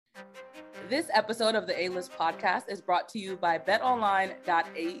This episode of the A-List podcast is brought to you by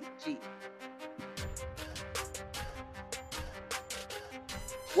betonline.ag.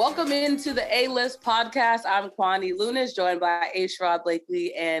 Welcome into the A-List podcast. I'm Kwani Lunas, joined by Sherrod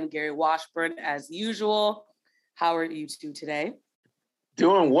Blakely and Gary Washburn as usual. How are you two today?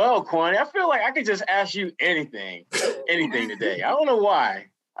 Doing well, Kwani. I feel like I could just ask you anything today. I don't know why.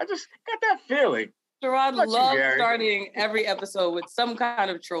 I just got that feeling. Sherrod loves starting every episode with some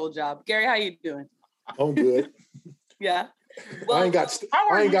kind of troll job. Gary, how you doing? I'm good. Yeah. Well, I ain't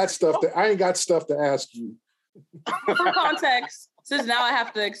got stuff to ask you. For context, since now I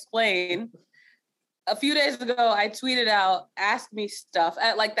have to explain. A few days ago, I tweeted out, ask me stuff,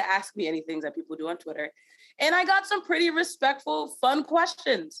 at like the ask me anythings that people do on Twitter. And I got some pretty respectful, fun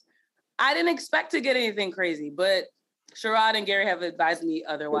questions. I didn't expect to get anything crazy, but Sherrod and Gary have advised me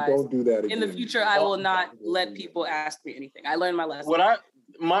otherwise. But don't do that again. In the future, I will not let people ask me anything. I learned my lesson.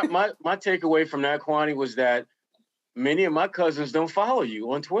 My takeaway from that, Kwani, was that many of my cousins don't follow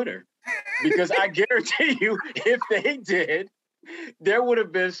you on Twitter. Because I guarantee you, if they did, there would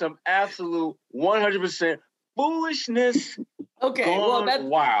have been some absolute 100% foolishness. Okay,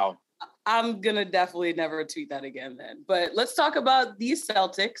 wow. I'm going to definitely never tweet that again then. But let's talk about these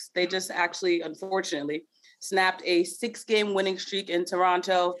Celtics. They just actually, unfortunately, snapped a 6-game winning streak in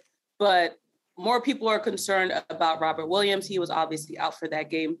Toronto. But more people are concerned about Robert Williams. He was obviously out for that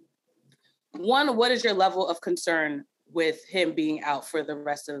game. One, what is your level of concern with him being out for the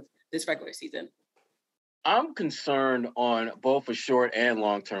rest of this regular season? I'm concerned on both a short and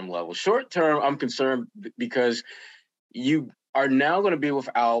long-term level. Short-term, I'm concerned because you are now going to be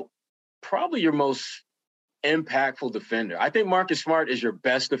without probably your most impactful defender. I think Marcus Smart is your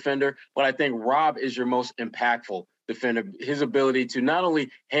best defender, but I think Rob is your most impactful defender. His ability to not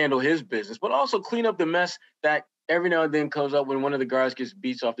only handle his business, but also clean up the mess that every now and then comes up when one of the guards gets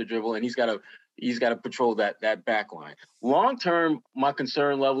beats off the dribble and he's got to patrol that back line. Long-term, my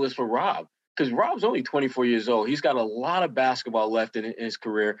concern level is for Rob, because Rob's only 24 years old. He's got a lot of basketball left in his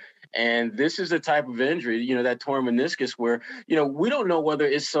career. And this is the type of injury, that torn meniscus where, we don't know whether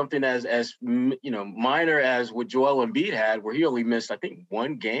it's something as minor as what Joel Embiid had, where he only missed, I think,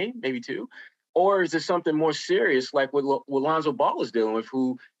 one game, maybe two. Or is it something more serious like what Lonzo Ball is dealing with,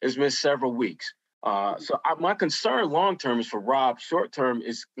 who has missed several weeks? My concern long-term is for Rob. Short-term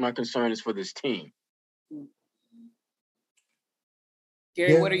my concern is for this team.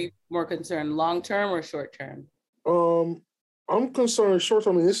 Gary, What are you more concerned, long-term or short-term? I'm concerned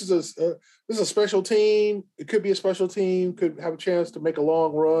short-term. I mean, this is a special team. It could be a special team, could have a chance to make a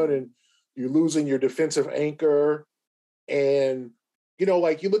long run, and you're losing your defensive anchor. And,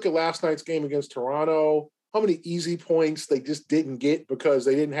 like you look at last night's game against Toronto, how many easy points they just didn't get because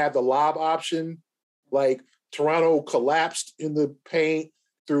they didn't have the lob option. Like Toronto collapsed in the paint,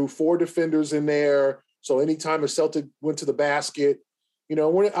 threw 4 defenders in there. So anytime a Celtic went to the basket,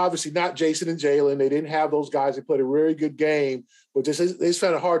 we're obviously not Jason and Jalen. They didn't have those guys. They played a very good game, but they just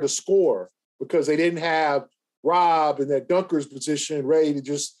found it hard to score because they didn't have Rob in that dunker's position ready to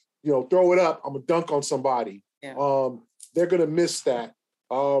just, throw it up. I'm going to dunk on somebody. Yeah. They're going to miss that.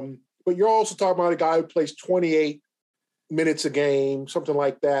 But you're also talking about a guy who plays 28 minutes a game, something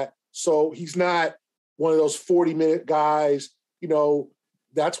like that. So he's not one of those 40-minute guys.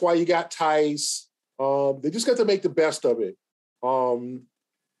 That's why you got Tice. They just got to make the best of it.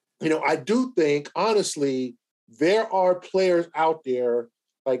 I do think, honestly, there are players out there,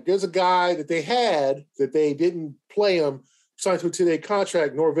 like there's a guy that they had that they didn't play him, signed to a 2-day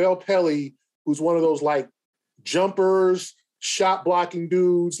contract, Norvell Pelly, who's one of those like jumpers, shot blocking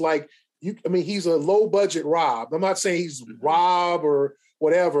dudes. He's a low budget Rob. I'm not saying he's Rob or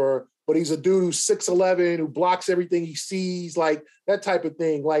whatever, but he's a dude who's 6'11", who blocks everything he sees, like that type of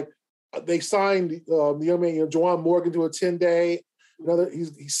thing. Like, they signed the young man, Juwan Morgan, to a 10-day.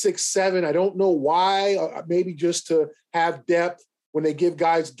 He's 6'7". I don't know why. Maybe just to have depth when they give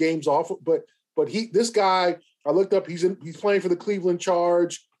guys games off. But this guy, I looked up. He's playing for the Cleveland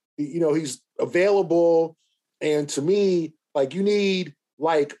Charge. He's available. And to me, like, you need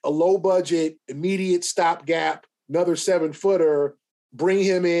like a low budget, immediate stopgap, another 7-footer. Bring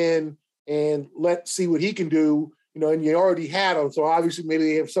him in and let's see what he can do. And you already had him, so obviously maybe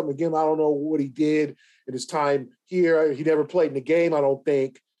they have something again. I don't know what he did in his time here. He never played in the game, I don't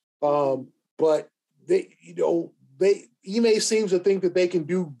think. But Ime seems to think that they can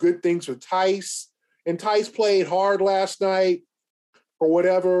do good things with Tice, and Tice played hard last night or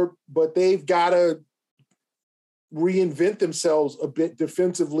whatever. But they've got to reinvent themselves a bit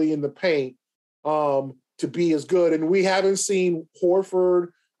defensively in the paint to be as good. And we haven't seen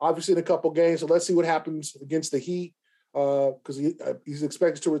Horford obviously in a couple games. So let's see what happens against the Heat because he's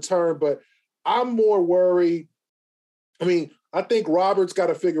expected to return. But I'm more worried. I mean, I think Robert's got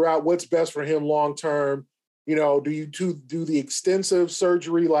to figure out what's best for him long term. You know, do you do the extensive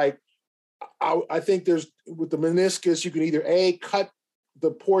surgery? Like, I think there's with the meniscus, you can either cut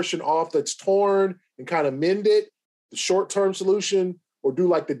the portion off that's torn and kind of mend it, the short-term solution, or do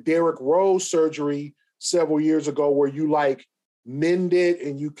like the Derrick Rose surgery several years ago where you like mend it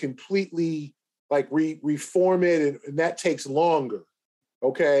and you completely like reform it, and that takes longer.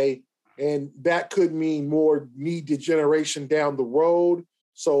 Okay. And that could mean more knee degeneration down the road.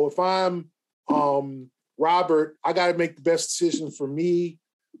 So if I'm Robert, I got to make the best decision for me.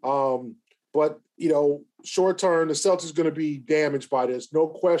 But, you know, short term, the Celtics are going to be damaged by this, no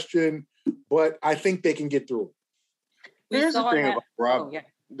question. But I think they can get through it. Here's the thing about Rob. Oh, yeah.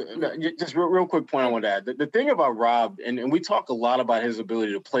 Just real quick point I want to add. The thing about Rob, and we talk a lot about his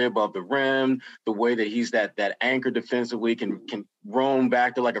ability to play above the rim, the way that he's that anchor defensively, can roam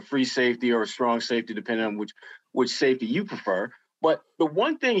back to like a free safety or a strong safety, depending on which safety you prefer. But the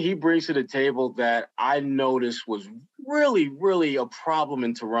one thing he brings to the table that I noticed was really, really a problem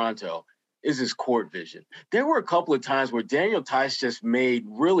in Toronto is his court vision. There were a couple of times where Daniel Tice just made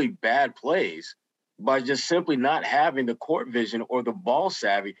really bad plays by just simply not having the court vision or the ball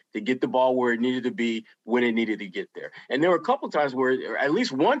savvy to get the ball where it needed to be when it needed to get there. And there were a couple of times where, at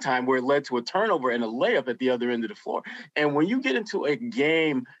least one time, where it led to a turnover and a layup at the other end of the floor. And when you get into a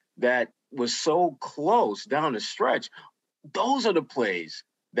game that was so close down the stretch, those are the plays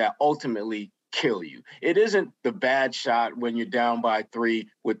that ultimately kill you. It isn't the bad shot when you're down by 3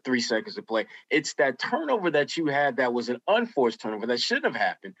 with 3 seconds to play. It's that turnover that you had that was an unforced turnover that shouldn't have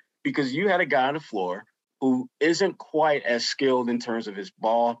happened, because you had a guy on the floor who isn't quite as skilled in terms of his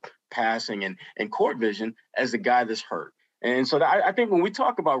ball passing and court vision as the guy that's hurt. And so I think when we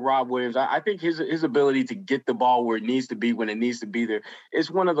talk about Rob Williams, I think his ability to get the ball where it needs to be when it needs to be there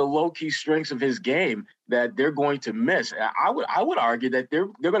is one of the low-key strengths of his game that they're going to miss. I would argue that they're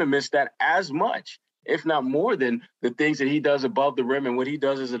going to miss that as much, if not more, than the things that he does above the rim and what he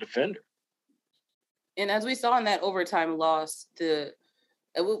does as a defender. And as we saw in that overtime loss,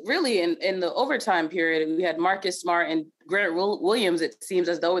 really in the overtime period, we had Marcus Smart and Grant Williams. It seems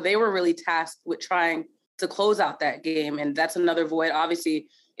as though they were really tasked with trying to close out that game. And that's another void. Obviously,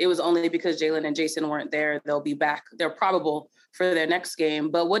 it was only because Jalen and Jason weren't there. They'll be back. They're probable for their next game.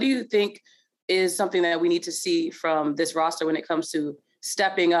 But what do you think is something that we need to see from this roster when it comes to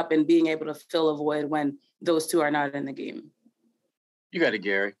stepping up and being able to fill a void when those two are not in the game? You got it,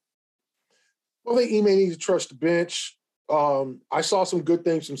 Gary. Well, I think Ime needs to trust the bench. I saw some good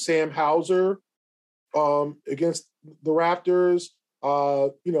things from Sam Hauser against the Raptors.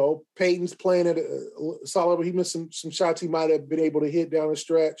 You know, Peyton's playing at a solid level. He missed some shots he might have been able to hit down the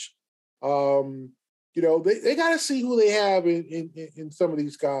stretch. You know, they got to see who they have in some of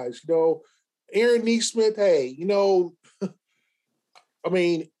these guys. You know, Aaron Nesmith, hey, you know, I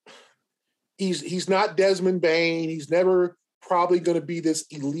mean, he's not Desmond Bain. He's never probably going to be this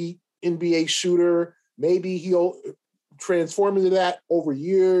elite NBA shooter. Maybe he'll transform into that over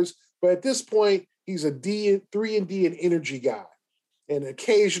years. But at this point, he's a 3-and-D and energy guy. An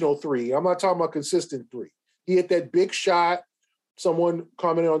occasional 3. I'm not talking about consistent 3. He hit that big shot. Someone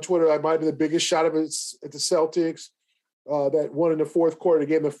commented on Twitter, that might be the biggest shot of it at the Celtics. That one in the fourth quarter,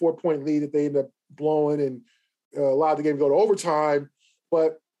 gave them a 4-point lead that they ended up blowing and allowed the game to go to overtime.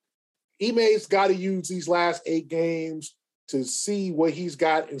 But Ime's got to use these last 8 games to see what he's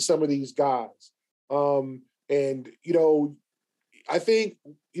got in some of these guys. And, you know, I think,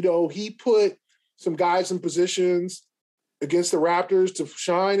 you know, he put some guys in positions against the Raptors to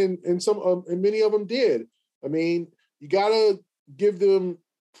shine, and many of them did. I mean, you got to give them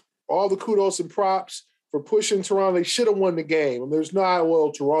all the kudos and props for pushing Toronto. They should have won the game. And there's not,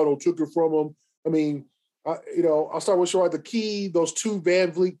 well, Toronto took it from them. I mean, you know, I'll start with Sherrod. The key, those 2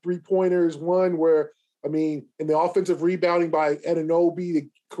 Van Vliet 3-pointers, one where, I mean, in the offensive rebounding by Anunoby to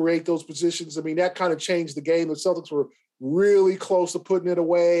create those positions, I mean, that kind of changed the game. The Celtics were really close to putting it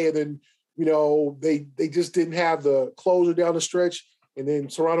away, and then, you know, they just didn't have the closer down the stretch. And then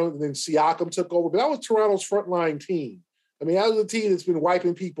Siakam took over. But that was Toronto's frontline team. I mean, that was a team that's been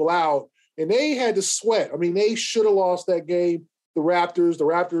wiping people out. And they had to sweat. I mean, they should have lost that game. The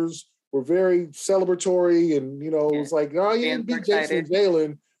Raptors were very celebratory. And, you know, it was like, no, you didn't beat Jason and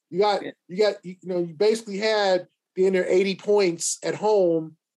Jalen. You basically had in there 80 points at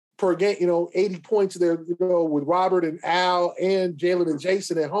home per game, you know, 80 points there, you know, with Robert and Al and Jalen and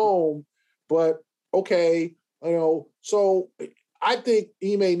Jason at home. But okay, you know, so I think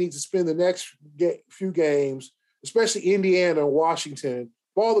Ime needs to spend the next few games, especially Indiana and Washington.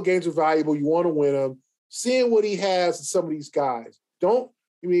 If all the games are valuable, you want to win them. Seeing what he has in some of these guys. Don't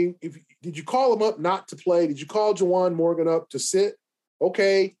I mean, did you call him up not to play? Did you call Juwan Morgan up to sit?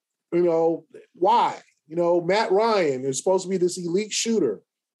 Okay, why? Matt Ryan is supposed to be this elite shooter.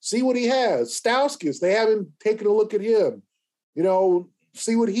 See what he has. Stauskas, they haven't taken a look at him.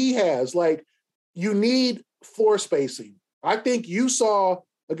 See what he has. Like, you need floor spacing. I think you saw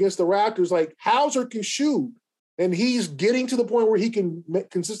against the Raptors, like, Hauser can shoot, and he's getting to the point where he can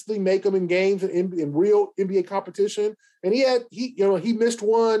consistently make them in games in real NBA competition. And he missed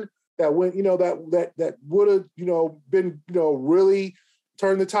one that went, that would have, been, really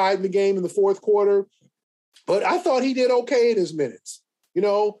turned the tide in the game in the fourth quarter. But I thought he did okay in his minutes.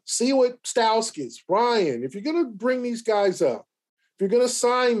 See what Stauskas, Ryan, if you're going to bring these guys up, if you're going to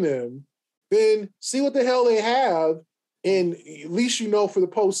sign them, then see what the hell they have. And at least, for the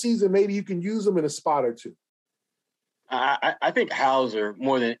postseason, maybe you can use them in a spot or two. I think Hauser,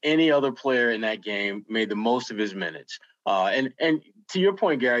 more than any other player in that game, made the most of his minutes. And to your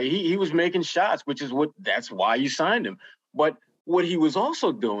point, Gary, he was making shots, that's why you signed him. But what he was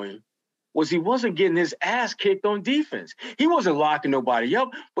also doing was he wasn't getting his ass kicked on defense. He wasn't locking nobody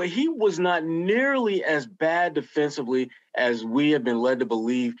up, but he was not nearly as bad defensively as we have been led to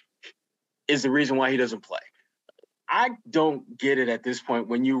believe is the reason why he doesn't play. I don't get it at this point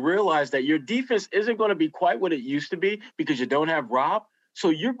when you realize that your defense isn't going to be quite what it used to be because you don't have Rob. So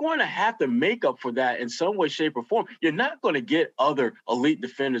you're going to have to make up for that in some way, shape, or form. You're not going to get other elite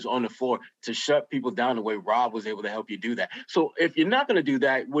defenders on the floor to shut people down the way Rob was able to help you do that. So if you're not going to do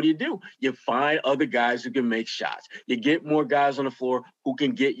that, what do? You find other guys who can make shots. You get more guys on the floor who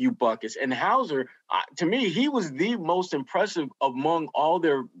can get you buckets. And Hauser, to me, he was the most impressive among all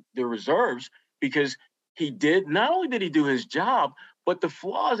their reserves because not only did he do his job, but the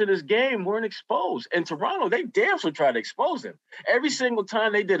flaws in his game weren't exposed. And Toronto, they damn sure tried to expose him. Every single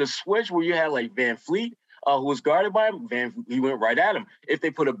time they did a switch where you had like Van Fleet, who was guarded by him, he went right at him. If they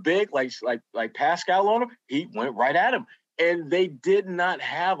put a big like Pascal on him, he went right at him. And they did not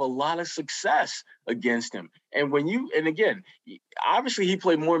have a lot of success against him. And again, obviously he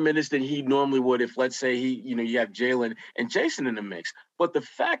played more minutes than he normally would if, let's say, you have Jalen and Jason in the mix. But the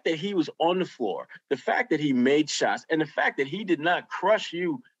fact that he was on the floor, the fact that he made shots, and the fact that he did not crush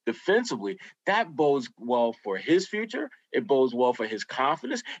you defensively, that bodes well for his future. It bodes well for his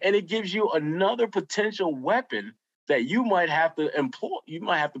confidence, and it gives you another potential weapon that you might have to employ. You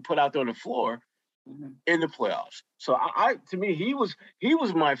might have to put out there on the floor in the playoffs. So to me, he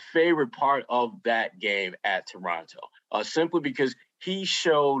was my favorite part of that game at Toronto, simply because he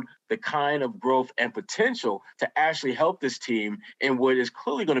showed the kind of growth and potential to actually help this team in what is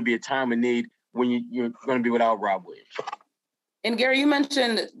clearly going to be a time of need when you're going to be without Rob Williams. And Gary, you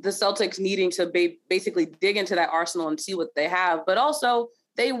mentioned the Celtics needing to basically dig into that arsenal and see what they have, but also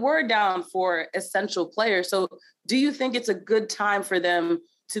they were down for essential players. So do you think it's a good time for them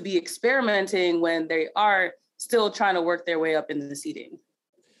to be experimenting when they are still trying to work their way up in the seeding?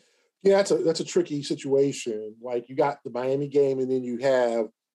 Yeah, that's a tricky situation. Like, you got the Miami game, and then you have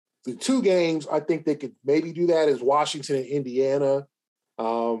the two games. I think they could maybe do that as Washington and Indiana,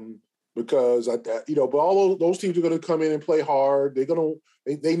 because but all those teams are going to come in and play hard. They know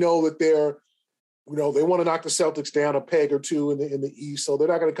that they're, they want to knock the Celtics down a peg or two in the East, so they're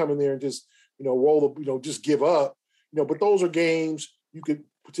not going to come in there and just roll just give up. But those are games you could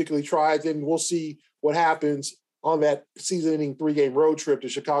particularly try. Then we'll see what happens on that season-ending 3-game road trip to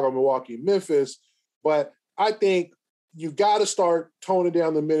Chicago, Milwaukee, and Memphis. But I think you've got to start toning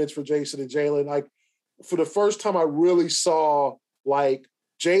down the minutes for Jason and Jalen. Like, for the first time, I really saw, like,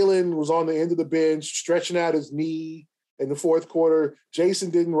 Jalen was on the end of the bench, stretching out his knee in the fourth quarter.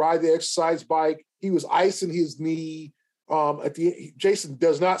 Jason didn't ride the exercise bike. He was icing his knee. Jason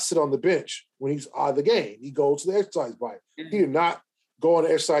does not sit on the bench when he's out of the game. He goes to the exercise bike. He did not go on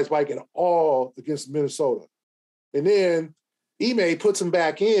the exercise bike at all against Minnesota. And then Ime puts him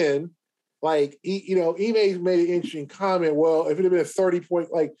back in. Like, Ime made an interesting comment. Well, if it had been a 30-point,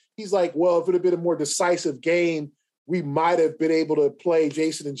 he's like, well, if it had been a more decisive game, we might have been able to play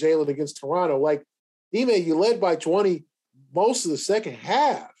Jason and Jalen against Toronto. Like, Ime, you led by 20 most of the second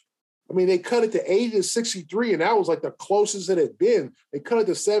half. I mean, they cut it to 80-63, and that was like the closest it had been. They cut it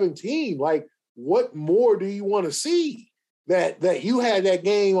to 17. Like, what more do you want to see? That you had that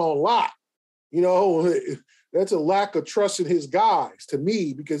game on lock. That's a lack of trust in his guys to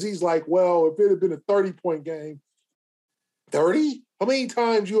me, because he's like, well, if it had been a 30-point game, 30? How many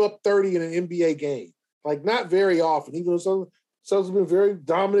times you up 30 in an NBA game? Like, not very often. Even though Celtics have been very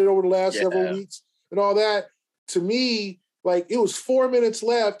dominant over the last several weeks and all that. To me, like, it was 4 minutes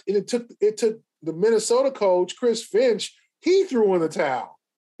left, and it took the Minnesota coach, Chris Finch, he threw in the towel.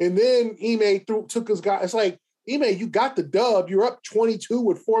 And then Ime took his guy. It's like, Ime, you got the dub. You're up 22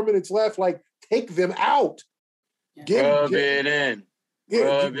 with 4 minutes left. Like, take them out. Rub it in.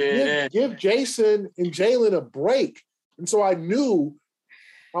 Give Jason and Jalen a break. And so I knew,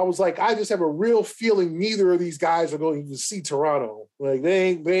 I was like, I just have a real feeling neither of these guys are going to see Toronto. Like they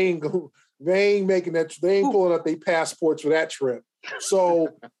ain't making that. They ain't pulling out their passports for that trip. So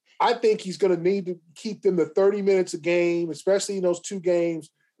I think he's going to need to keep them to 30 minutes a game, especially in those 2 games.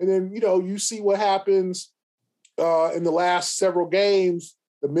 And then, you see what happens in the last several games.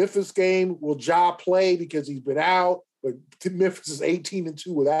 The Memphis game, will Ja play because he's been out, but Memphis is 18-2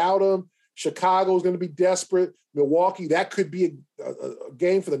 without him. Chicago is going to be desperate. Milwaukee, that could be a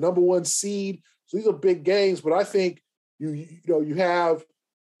game for the number 1 seed. So these are big games, but I think you have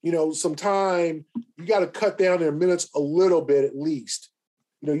some time. You got to cut down their minutes a little bit at least.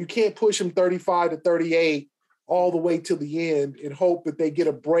 You can't push them 35 to 38 all the way till the end and hope that they get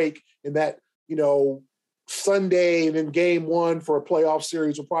a break in that Sunday, and then game 1 for a playoff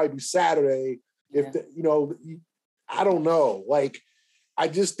series will probably be Saturday. I don't know. Like, I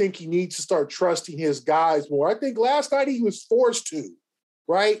just think he needs to start trusting his guys more. I think last night he was forced to,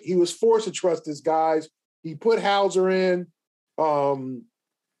 right? He was forced to trust his guys. He put Hauser in. And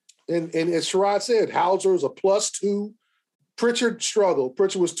as Sherrod said, Hauser is a +2. Pritchard struggled.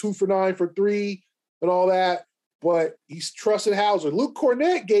 Pritchard was 2 for 9 for 3 and all that, but he's trusted Hauser. Luke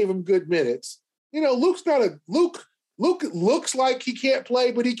Cornett gave him good minutes. Luke looks like he can't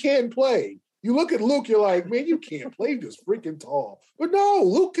play, but he can play. You look at Luke, you're like, man, you can't play. You're just freaking tall. But no,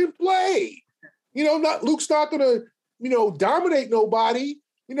 Luke can play. Luke's not going to, dominate nobody,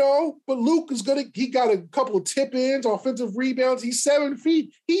 but Luke is he got a couple of tip-ins, offensive rebounds. He's 7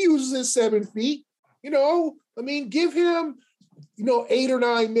 feet. He uses his 7 feet, give him, 8 or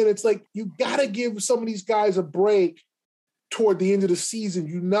 9 minutes. Like, you got to give some of these guys a break toward the end of the season.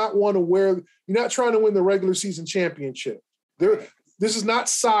 You're not trying to win the regular season championship. This is not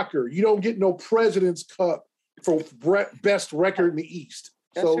soccer. You don't get no President's Cup for best record in the East.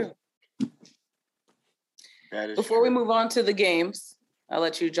 That's true. Before we move on to the games, I'll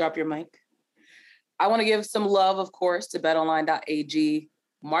let you drop your mic. I want to give some love, of course, to betonline.ag.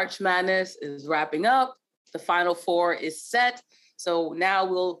 March Madness is wrapping up. The Final Four is set. So now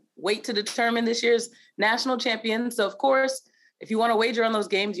we'll wait to determine this year's national champion. So, of course, if you want to wager on those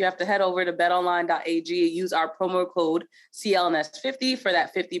games, you have to head over to betonline.ag. Use our promo code CLNS50 for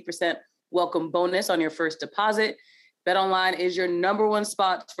that 50% welcome bonus on your first deposit. BetOnline is your number 1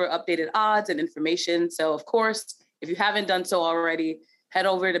 spot for updated odds and information. So, of course, if you haven't done so already, head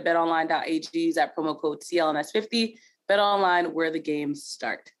over to betonline.ag. Use that promo code CLNS50. BetOnline, where the games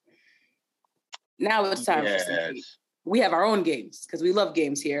start. Now it's time for some games. We have our own games because we love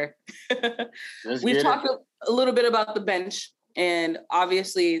games here. We've talked a little bit about the bench, and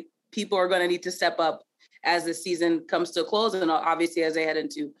obviously people are going to need to step up as the season comes to a close and obviously as they head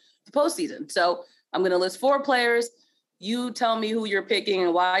into the postseason. So I'm going to list 4 players. You tell me who you're picking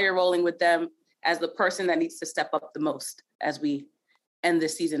and why you're rolling with them as the person that needs to step up the most as we end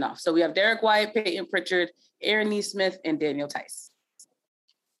this season off. So we have Derek White, Peyton Pritchard, Aaron Nesmith, and Daniel Tice.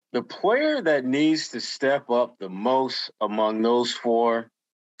 The player that needs to step up the most among those 4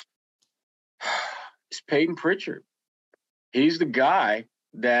 is Peyton Pritchard. He's the guy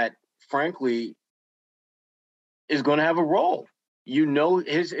that, frankly, is going to have a role.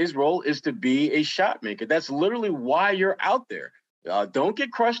 His role is to be a shot maker. That's literally why you're out there. Don't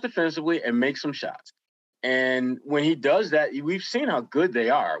get crushed defensively and make some shots. And when he does that, we've seen how good they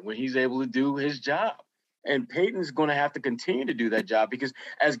are when he's able to do his job. And Peyton's going to have to continue to do that job because,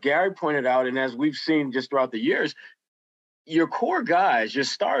 as Gary pointed out, and as we've seen just throughout the years, your core guys, your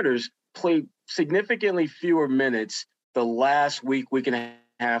starters, play significantly fewer minutes the last week and a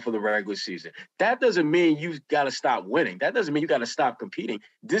half of the regular season. That doesn't mean you've got to stop winning. That doesn't mean you got to stop competing.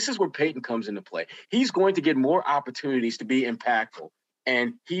 This is where Peyton comes into play. He's going to get more opportunities to be impactful,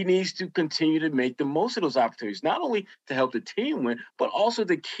 and he needs to continue to make the most of those opportunities, not only to help the team win, but also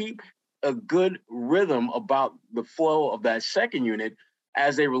to keep a good rhythm about the flow of that second unit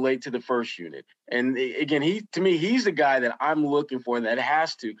as they relate to the first unit. And again, he's the guy that I'm looking for that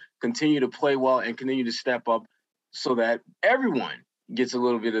has to continue to play well and continue to step up so that everyone gets a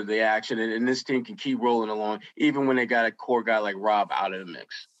little bit of the action and this team can keep rolling along, even when they got a core guy like Rob out of the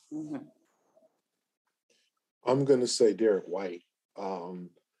mix. Mm-hmm. I'm going to say Derek White.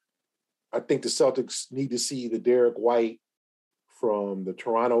 I think the Celtics need to see the Derek White from the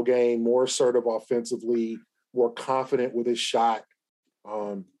Toronto game, more assertive offensively, more confident with his shot.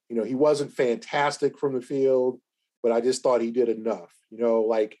 He wasn't fantastic from the field, but I just thought he did enough.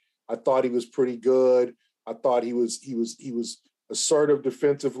 I thought he was pretty good. I thought he was assertive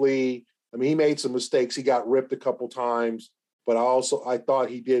defensively. I mean, he made some mistakes. He got ripped a couple times, but I thought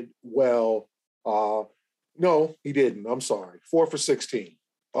he did well. No, he didn't. I'm sorry. 4 for 16.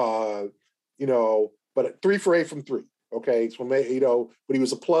 But 3 for 8 from 3. Okay, so but he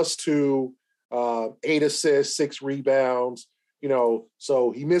was a +2, 8 assists, 6 rebounds.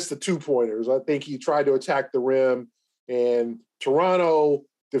 So he missed the 2-pointers. I think he tried to attack the rim, and Toronto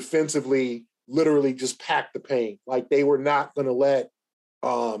defensively literally just packed the paint. Like they were not going to let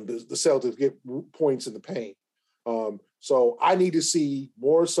the Celtics get points in the paint. So I need to see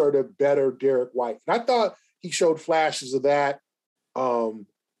more sort of better Derek White. And I thought he showed flashes of that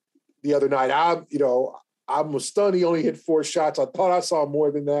the other night. I'm stunned he only hit 4 shots. I thought I saw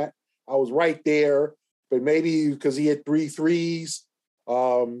more than that. I was right there, but maybe because he had 3 threes.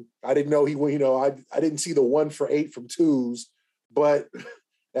 I didn't know he went, I didn't see the 1 for 8 from 2s, but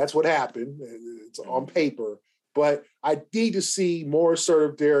that's what happened. It's on paper. But I need to see more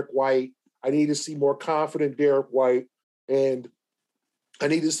assertive Derek White. I need to see more confident Derek White. And I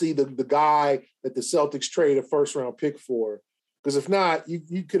need to see the guy that the Celtics trade a first-round pick for. Because if not,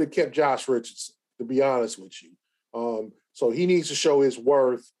 you could have kept Josh Richardson, to be honest with you. So he needs to show his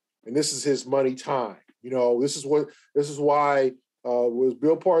worth, and this is his money time. This is why was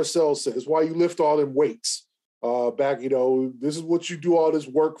Bill Parcells said, it's why you lift all them weights. This is what you do all this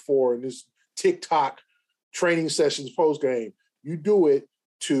work for in this TikTok training sessions post-game. You do it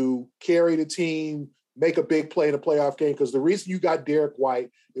to carry the team, make a big play in a playoff game, because the reason you got Derek White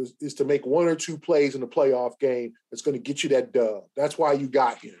is to make 1 or 2 plays in a playoff game that's going to get you that dub. That's why you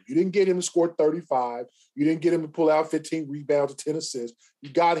got him. You didn't get him to score 35. You didn't get him to pull out 15 rebounds or 10 assists. You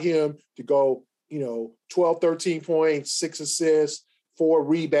got him to go, 12, 13 points, 6 assists, 4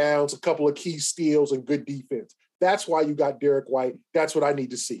 rebounds, a couple of key steals, and good defense. That's why you got Derek White. That's what I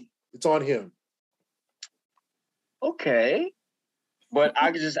need to see. It's on him. Okay. But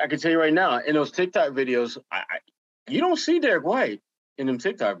I can tell you right now, in those TikTok videos, you don't see Derek White in them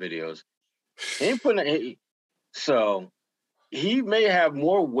TikTok videos. So he may have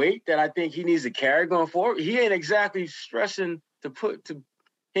more weight that I think he needs to carry going forward. He ain't exactly stressing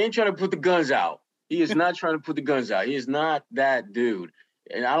he ain't trying to put the guns out. He is not trying to put the guns out. He is not that dude.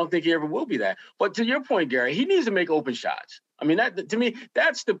 And I don't think he ever will be that. But to your point, Gary, he needs to make open shots. I mean, to me,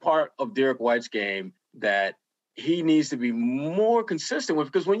 that's the part of Derek White's game that he needs to be more consistent with,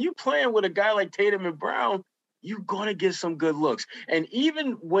 because when you're playing with a guy like Tatum and Brown, you're going to get some good looks. And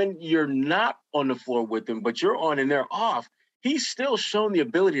even when you're not on the floor with them, but you're on and they're off, he's still shown the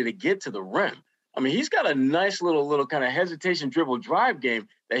ability to get to the rim. I mean, he's got a nice little kind of hesitation dribble drive game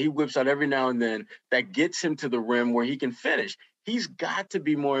that he whips out every now and then that gets him to the rim where he can finish. He's got to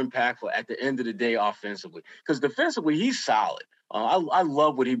be more impactful at the end of the day offensively, because defensively, he's solid. I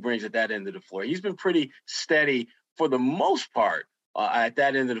love what he brings at that end of the floor. He's been pretty steady for the most part at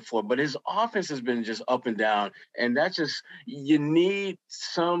that end of the floor, but his offense has been just up and down, and you need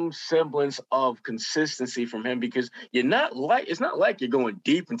some semblance of consistency from him, because it's not like you're going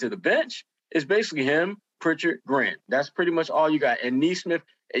deep into the bench. It's basically him, Pritchard, Grant. That's pretty much all you got. And Nesmith,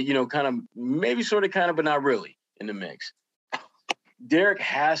 kind of maybe sort of but not really in the mix. Derek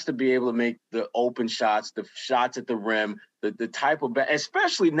has to be able to make the open shots, the shots at the rim, the type of,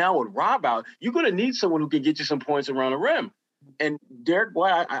 especially now with Rob out, you're going to need someone who can get you some points around the rim. And Derek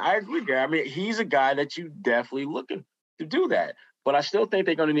White, I agree, Gary. I mean, he's a guy that you definitely looking to do that. But I still think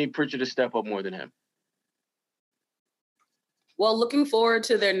they're going to need Pritchard to step up more than him. Well, looking forward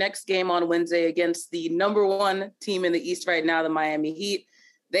to their next game on Wednesday against the number 1 team in the East right now, the Miami Heat.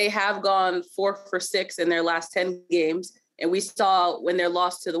 They have gone 4 for 6 in their last 10 games. And we saw when they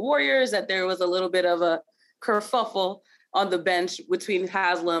lost to the Warriors that there was a little bit of a kerfuffle on the bench between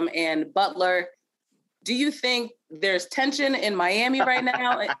Haslam and Butler. Do you think there's tension in Miami right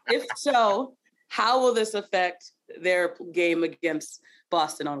now? If so, how will this affect their game against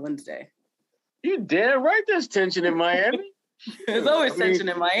Boston on Wednesday? You damn right there's tension in Miami. There's always tension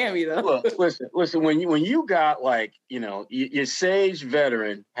in Miami, though. Look, listen. When you got your sage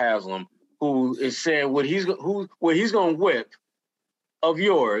veteran Haslam, who is saying what he's going to whip of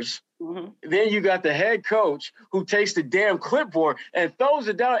yours. Mm-hmm. Then you got the head coach who takes the damn clipboard and throws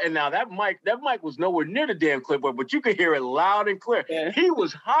it down. And now that mic was nowhere near the damn clipboard, but you could hear it loud and clear. Yeah. He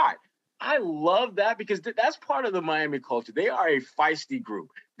was hot. I love that, because that's part of the Miami culture. They are a feisty group.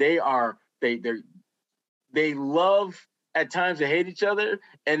 They love at times to hate each other,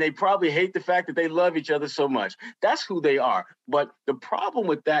 and they probably hate the fact that they love each other so much. That's who they are. But the problem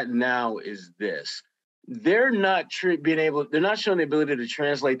with that now is this. They're not showing the ability to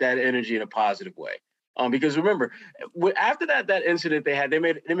translate that energy in a positive way. Because remember, after that incident they had, they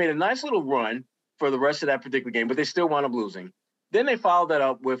made a nice little run for the rest of that particular game, but they still wound up losing. Then they followed that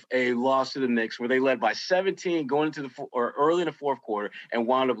up with a loss to the Knicks where they led by 17 going into early in the fourth quarter and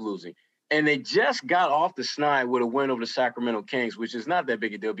wound up losing. And they just got off the snide with a win over the Sacramento Kings, which is not that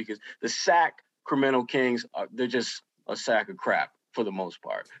big a deal because the Sacramento Kings, they're just a sack of crap for the most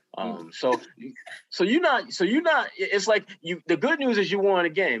part. So you're not. It's like the good news is you won a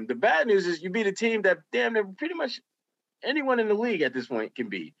game. The bad news is you beat a team that damn near pretty much anyone in the league at this point can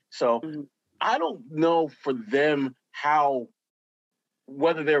beat. So I don't know for them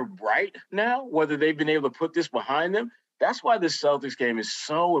whether they're right now, whether they've been able to put this behind them. That's why the Celtics game is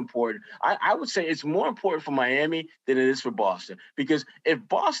so important. I would say it's more important for Miami than it is for Boston, because if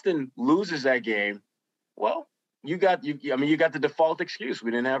Boston loses that game, well, you got the default excuse.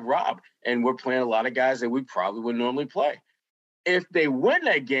 We didn't have Rob, and we're playing a lot of guys that we probably would normally play. If they win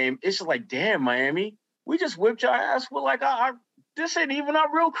that game, it's like, damn, Miami, we just whipped your ass with like this ain't even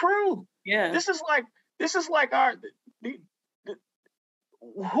our real crew. Yeah. This is like our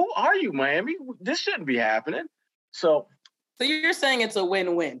who are you, Miami? This shouldn't be happening. So you're saying it's a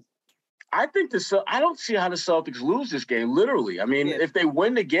win-win? I think I don't see how the Celtics lose this game, literally. I mean, if they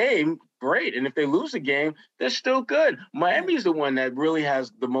win the game, great. And if they lose the game, they're still good. Miami is the one that really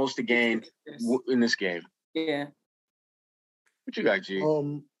has the most to gain in this game. Yeah. What you got, G?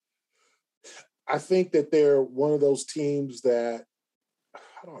 I think that they're one of those teams that,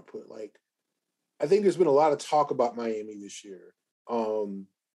 how do I put it? Like, I think there's been a lot of talk about Miami this year.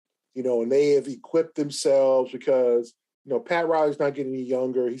 And they have equipped themselves because, Pat Riley's not getting any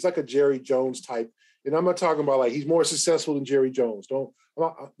younger. He's like a Jerry Jones type. And I'm not talking about like he's more successful than Jerry Jones. The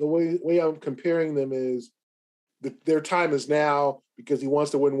way I'm comparing them is their time is now because he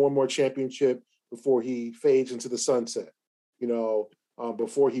wants to win one more championship before he fades into the sunset,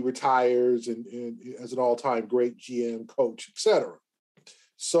 before he retires and as an all-time great GM, coach, etc.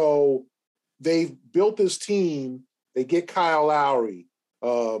 So they've built this team. They get Kyle Lowry.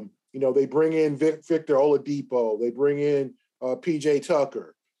 They bring in Victor Oladipo. They bring in PJ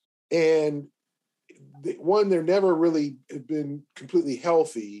Tucker. And they're never really been completely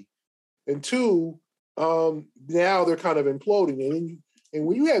healthy. And two, now they're kind of imploding. And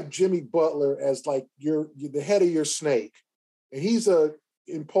when you have Jimmy Butler as like the head of your snake, and he's a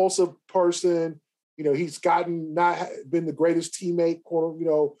impulsive person, he's not been the greatest teammate,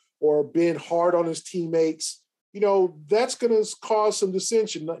 or been hard on his teammates. That's going to cause some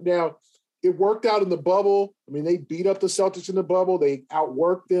dissension. Now, it worked out in the bubble. I mean, they beat up the Celtics in the bubble. They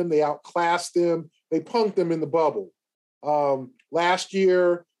outworked them. They outclassed them. They punked them in the bubble. Last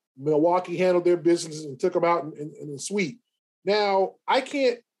year, Milwaukee handled their business and took them out in the sweep. Now, I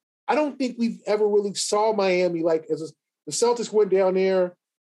don't think we've ever really saw Miami the Celtics went down there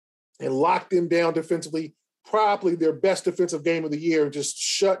and locked them down defensively, probably their best defensive game of the year, and just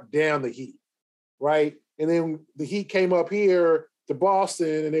shut down the Heat, right? And then the Heat came up here to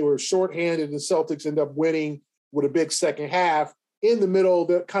Boston, and they were shorthanded, and the Celtics ended up winning with a big second half in the middle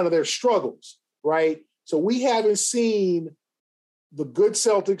of kind of their struggles, right? So we haven't seen the good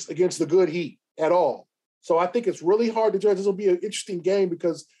Celtics against the good Heat at all. So I think it's really hard to judge. This will be an interesting game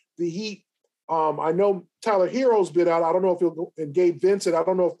because the Heat, I know Tyler Hero's been out. I don't know and Gabe Vincent, I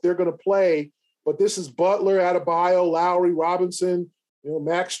don't know if they're going to play, but this is Butler, Adebayo, Lowry, Robinson,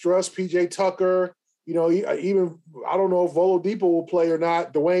 Max Struss, PJ Tucker, even I don't know if Oladipo will play or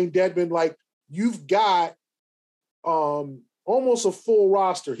not. Dwayne Dedmon, you've got almost a full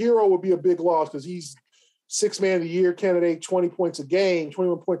roster. Hero would be a big loss because he's 6th man of the year candidate, 20 points a game,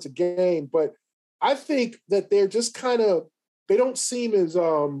 21 points a game. But I think that they're just they don't seem as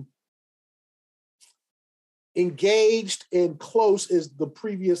engaged and close as the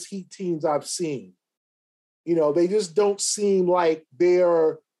previous Heat teams I've seen. They just don't seem like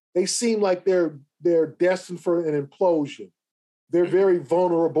they seem like they're destined for an implosion. They're very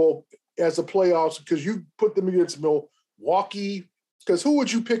vulnerable as a playoffs because you put them against Milwaukee, because who would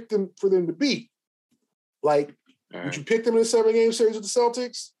you pick for them to beat? Would you pick them in a 7-game series with the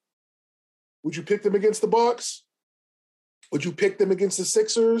Celtics? Would you pick them against the Bucks? Would you pick them against the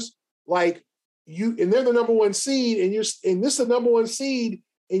Sixers? And they're the number 1 seed, and this is the number 1 seed,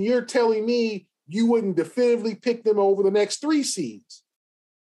 and you're telling me you wouldn't definitively pick them over the next 3 seeds.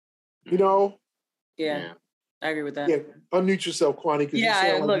 Yeah, I agree with that. Yeah, unmute yourself, Kwani.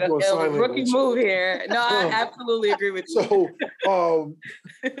 Yeah, look, rookie move here. No, I absolutely agree with you. So, Kwani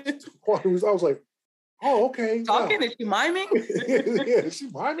I was like, oh, okay. Talking? Is she miming? Yeah, is she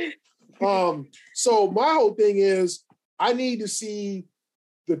miming? So my whole thing is I need to see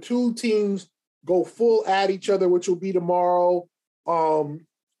the two teams go full at each other, which will be tomorrow. And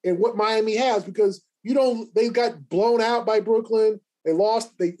what Miami has, because they got blown out by Brooklyn. They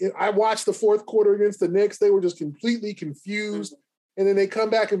lost. I watched the fourth quarter against the Knicks. They were just completely confused. And then they come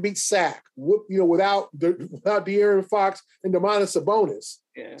back and beat Sac, without De'Aaron Fox and Domantas Sabonis.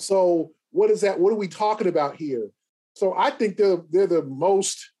 Yeah. So what is that? What are we talking about here? So I think they're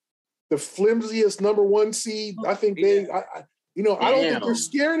the flimsiest number one seed. I think I don't think they're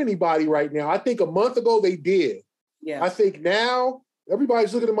scaring anybody right now. I think a month ago they did. Yeah. I think now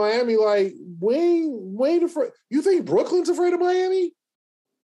everybody's looking at Miami like, Wayne afraid. You think Brooklyn's afraid of Miami?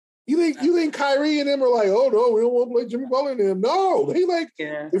 You think Kyrie and them are like, oh no, we don't want to play Jimmy Butler and them. No, they like,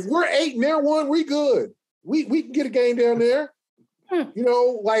 if we're 8 and they're 1, we good. We can get a game down there.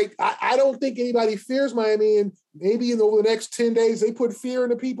 I don't think anybody fears Miami, and maybe over the next 10 days they put fear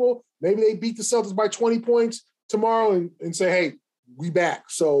into people. Maybe they beat the Celtics by 20 points tomorrow and say, hey, we back.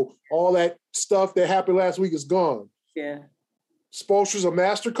 So all that stuff that happened last week is gone. Yeah. Spoelstra's a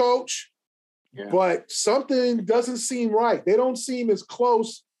master coach, but something doesn't seem right. They don't seem as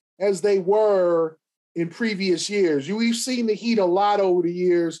close as they were in previous years. We've seen the Heat a lot over the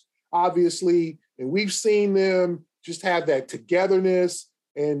years, obviously, and we've seen them just have that togetherness.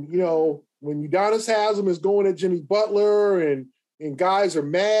 And, when Udonis Haslam is going at Jimmy Butler and guys are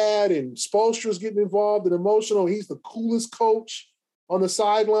mad and Spoelstra's getting involved and emotional, he's the coolest coach on the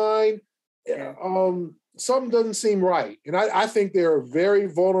sideline. Yeah. Something doesn't seem right. And I think they're a very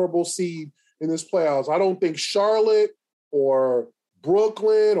vulnerable seed in this playoffs. I don't think Charlotte or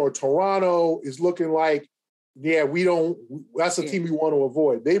Brooklyn or Toronto is looking like, that's a team we want to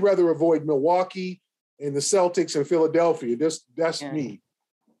avoid. They'd rather avoid Milwaukee and the Celtics and Philadelphia. That's me.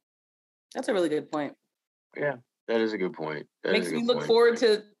 That's a really good point. Yeah, that is a good point. Makes me look forward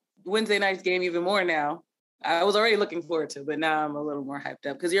to Wednesday night's game even more now. I was already looking forward to it, but now I'm a little more hyped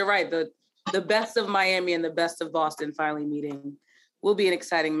up because you're right. The best of Miami and the best of Boston finally meeting will be an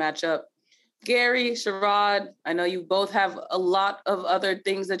exciting matchup. Gary, Sherrod, I know you both have a lot of other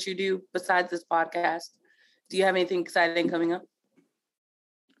things that you do besides this podcast. Do you have anything exciting coming up?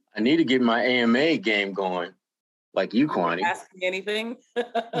 I need to get my AMA game going, like you, Kwani. Ask me anything?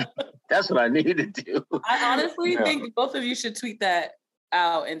 That's what I need to do. I honestly think both of you should tweet that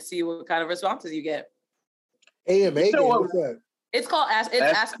out and see what kind of responses you get. AMA game, what's that? It's called Ask Me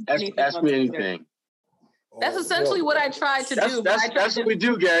Anything. Ask Me Anything. That's essentially what I tried to do. That's what we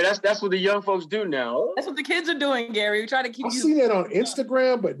do, Gary. That's what the young folks do now. That's what the kids are doing, Gary. We try to keep I've seen that on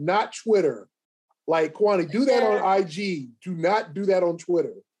Instagram, but not Twitter. Like, Kwani, do that on IG. Do not do that on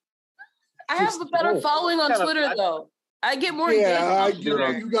Twitter. I have a better following on Twitter, though. I get more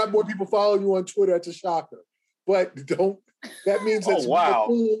engagement. You got more people following you on Twitter. That's a shocker. But that means there's more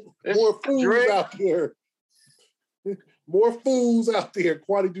fools out there. More fools out there.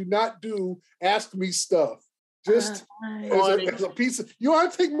 Kwani, do not do Ask Me stuff. Just as a piece of, you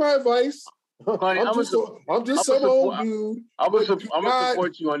want to take my advice? Kwani, I'm just some old dude. I'm going to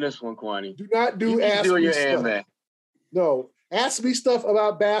support you on this one, Kwani. Do not do Ask Me stuff. AMA. No. Ask me stuff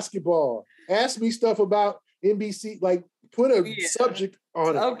about basketball. Ask me stuff about NBC. Like, put a subject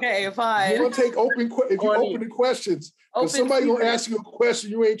on it. Okay, fine. You want to take open questions. Because somebody going to ask you a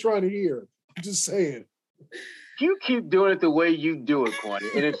question you ain't trying to hear. I'm just saying. You keep doing it the way you do it,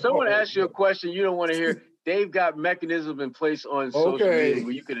 Kwani. And if someone asks you a question you don't want to hear, they've got mechanisms in place on social media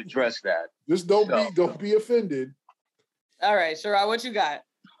where you can address that. Just don't be offended. All right, Sherrod, what you got?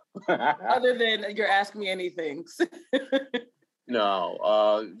 Other than you're asking me anything.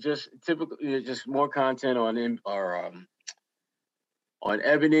 No, just typically just more content on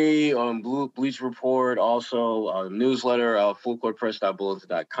Ebony, on Bleach Report, also newsletter,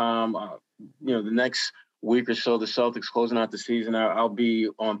 fullcourtpress.bulletin.com. The next week or so, the Celtics closing out the season. I'll be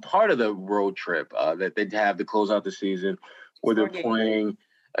on part of the road trip that they have to close out the season, where they're playing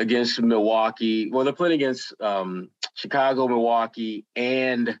against Milwaukee. Well, they're playing against Chicago, Milwaukee,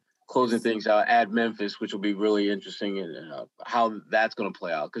 and closing things out at Memphis, which will be really interesting in how that's going to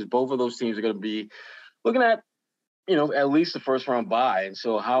play out, because both of those teams are going to be looking at, at least the first round bye. And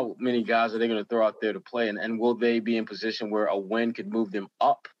so how many guys are they going to throw out there to play? And will they be in position where a win could move them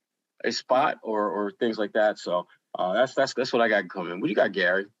up a spot or things like that? So that's what I got coming. What you got,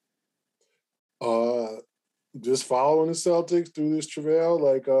 Gary? Just following the Celtics through this travail,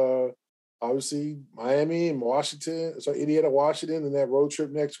 like obviously Miami and Washington, so Indiana, Washington, and that road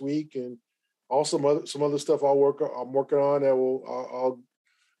trip next week, and also some other stuff I'm working on that I'll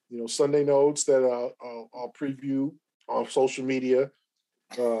Sunday notes that I'll preview on social media.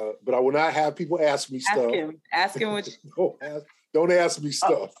 But I will not have people ask me stuff. Ask him what you Don't ask me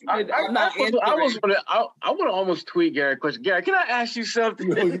stuff. I want to almost tweet Gary a question. Gary, can I ask you something?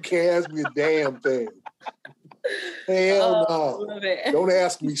 No, you can't ask me a damn thing. Hell no. Don't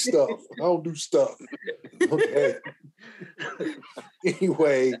ask me stuff. I don't do stuff. Okay.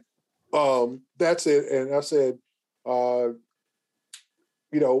 Anyway, that's it. And I said, and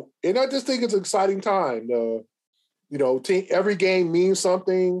I just think it's an exciting time. Every game means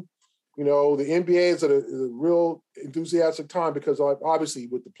something. The NBA is at a real enthusiastic time because obviously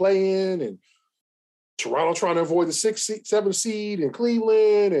with the play-in and Toronto trying to avoid the 7 seed in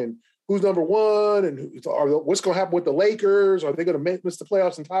Cleveland and who's number one and what's going to happen with the Lakers? Are they going to miss the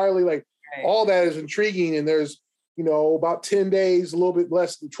playoffs entirely? Like all that is intriguing. And there's, about 10 days, a little bit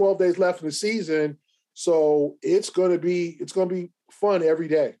less than 12 days left in the season. So it's going to be fun every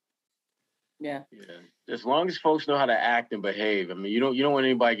day. Yeah. As long as folks know how to act and behave. I mean, you don't want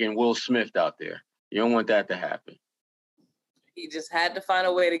anybody getting Will Smith out there. You don't want that to happen. He just had to find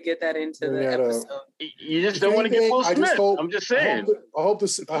a way to get that into the episode. You just don't want to get Will Smith. I'm just saying. I hope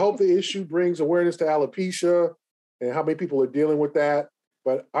the issue brings awareness to alopecia and how many people are dealing with that.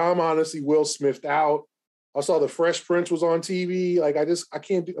 But I'm honestly Will Smithed out. I saw the Fresh Prince was on TV. Like I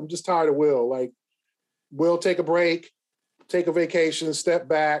can't do. I'm just tired of Will. Like Will, take a break, take a vacation, step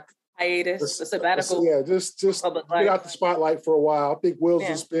back. Hiatus, a sabbatical. Yeah, just get out the spotlight for a while. I think Will's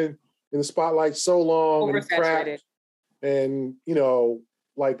just been in the spotlight so long and cracked. And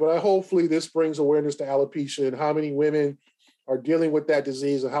but hopefully this brings awareness to alopecia and how many women are dealing with that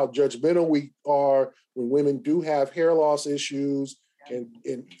disease and how judgmental we are when women do have hair loss issues and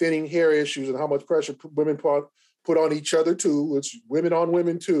thinning hair issues and how much pressure women put on each other too. It's women on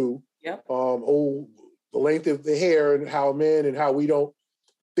women too. Yep. The length of the hair and how men and how we don't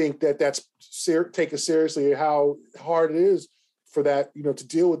think that's taken seriously, how hard it is for that, to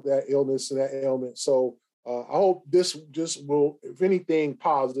deal with that illness and that ailment. So I hope this just will, if anything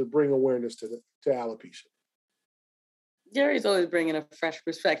positive, bring awareness to alopecia. Jerry's always bringing a fresh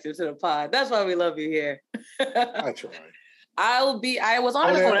perspective to the pod. That's why we love you here. I try. I was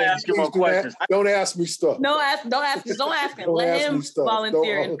on. I want to ask you more questions. Don't ask me stuff. Don't ask him. Let him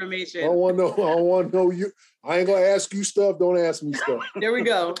volunteer information. I don't want to know you. I ain't gonna ask you stuff. Don't ask me stuff. There we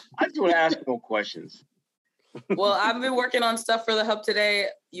go. I just want to ask more questions. Well, I've been working on stuff for the Hub today.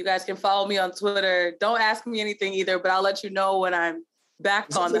 You guys can follow me on Twitter. Don't ask me anything either, but I'll let you know when I'm back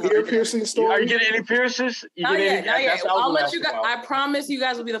on the ear piercing story. Are you getting any piercings? Not yet. I'll let you guys. I promise you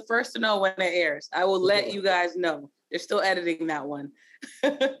guys will be the first to know when it airs. I will let you guys know. They're still editing that one.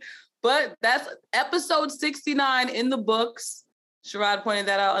 But that's episode 69 in the books. Sherrod pointed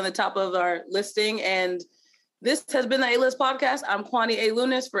that out on the top of our listing. And this has been the A-List Podcast. I'm Kwani A.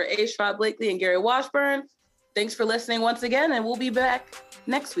 Lunis for A. Sherrod Blakely and Gary Washburn. Thanks for listening once again, and we'll be back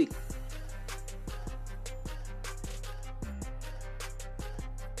next week.